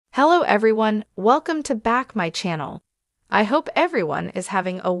Hello everyone, welcome to back my channel. I hope everyone is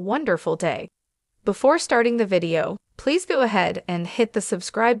having a wonderful day. Before starting the video, please go ahead and hit the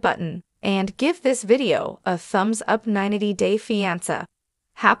subscribe button and give this video a thumbs up. 90 Day Fiancé.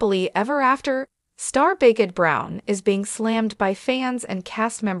 Happily ever after, star Big Ed Brown is being slammed by fans and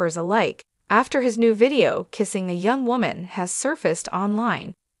cast members alike after his new video kissing a young woman has surfaced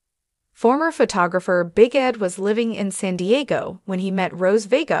online. Former photographer Big Ed was living in San Diego when he met Rose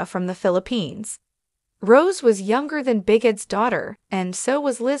Vega from the Philippines. Rose was younger than Big Ed's daughter, and so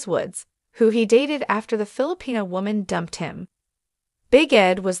was Liz Woods, who he dated after the Filipino woman dumped him. Big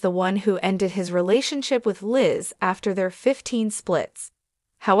Ed was the one who ended his relationship with Liz after their 15 splits.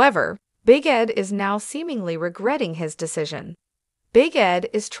 However, Big Ed is now seemingly regretting his decision. Big Ed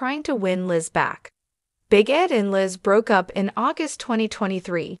is trying to win Liz back. Big Ed and Liz broke up in August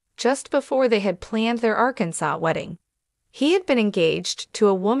 2023, just before they had planned their Arkansas wedding. He had been engaged to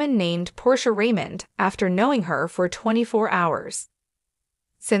a woman named Portia Raymond after knowing her for 24 hours.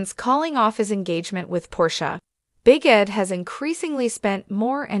 Since calling off his engagement with Portia, Big Ed has increasingly spent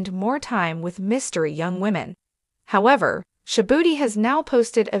more and more time with mystery young women. However, Shabooti has now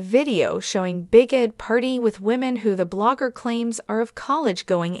posted a video showing Big Ed partying with women who the blogger claims are of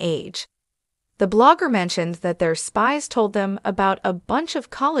college-going age. The blogger mentioned that their spies told them about a bunch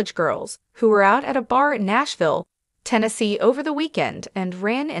of college girls who were out at a bar in Nashville, Tennessee over the weekend and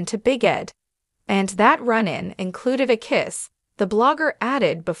ran into Big Ed. And that run-in included a kiss, the blogger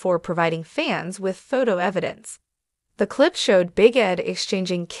added before providing fans with photo evidence. The clip showed Big Ed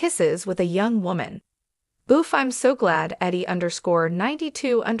exchanging kisses with a young woman. "Oof, I'm so glad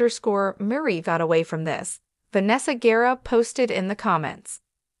Eddie_92_Murray got away from this," Vanessa Guerra posted in the comments.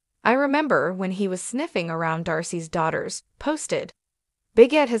 "I remember when he was sniffing around Darcy's daughters," posted.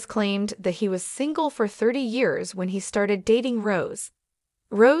 Big Ed has claimed that he was single for 30 years when he started dating Rose.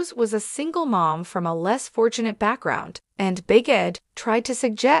 Rose was a single mom from a less fortunate background, and Big Ed tried to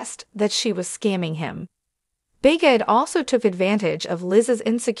suggest that she was scamming him. Big Ed also took advantage of Liz's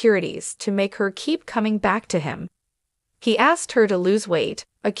insecurities to make her keep coming back to him. He asked her to lose weight,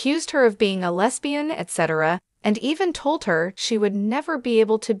 accused her of being a lesbian, etc., and even told her she would never be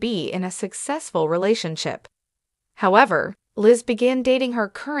able to be in a successful relationship. However, Liz began dating her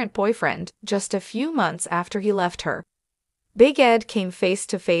current boyfriend just a few months after he left her. Big Ed came face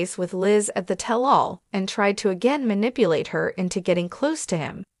to face with Liz at the tell-all and tried to again manipulate her into getting close to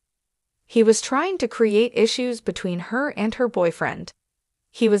him. He was trying to create issues between her and her boyfriend.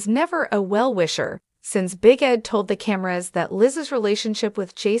 He was never a well-wisher, since Big Ed told the cameras that Liz's relationship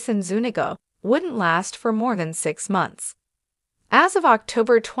with Jason Zuniga wouldn't last for more than 6 months. As of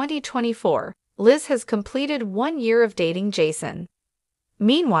October 2024, Liz has completed 1 year of dating Jason.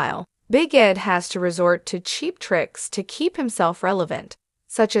 Meanwhile, Big Ed has to resort to cheap tricks to keep himself relevant,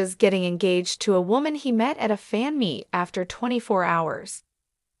 such as getting engaged to a woman he met at a fan meet after 24 hours.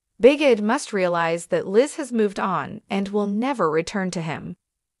 Big Ed must realize that Liz has moved on and will never return to him.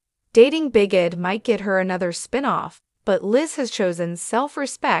 Dating Big Ed might get her another spin-off, but Liz has chosen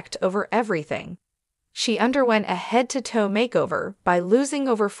self-respect over everything. She underwent a head-to-toe makeover by losing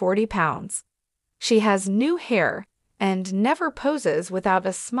over 40 pounds. She has new hair and never poses without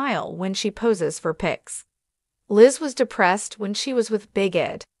a smile when she poses for pics. Liz was depressed when she was with Big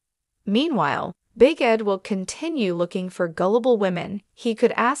Ed. Meanwhile, Big Ed will continue looking for gullible women he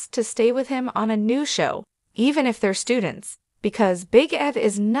could ask to stay with him on a new show, even if they're students, because Big Ed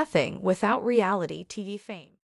is nothing without reality TV fame.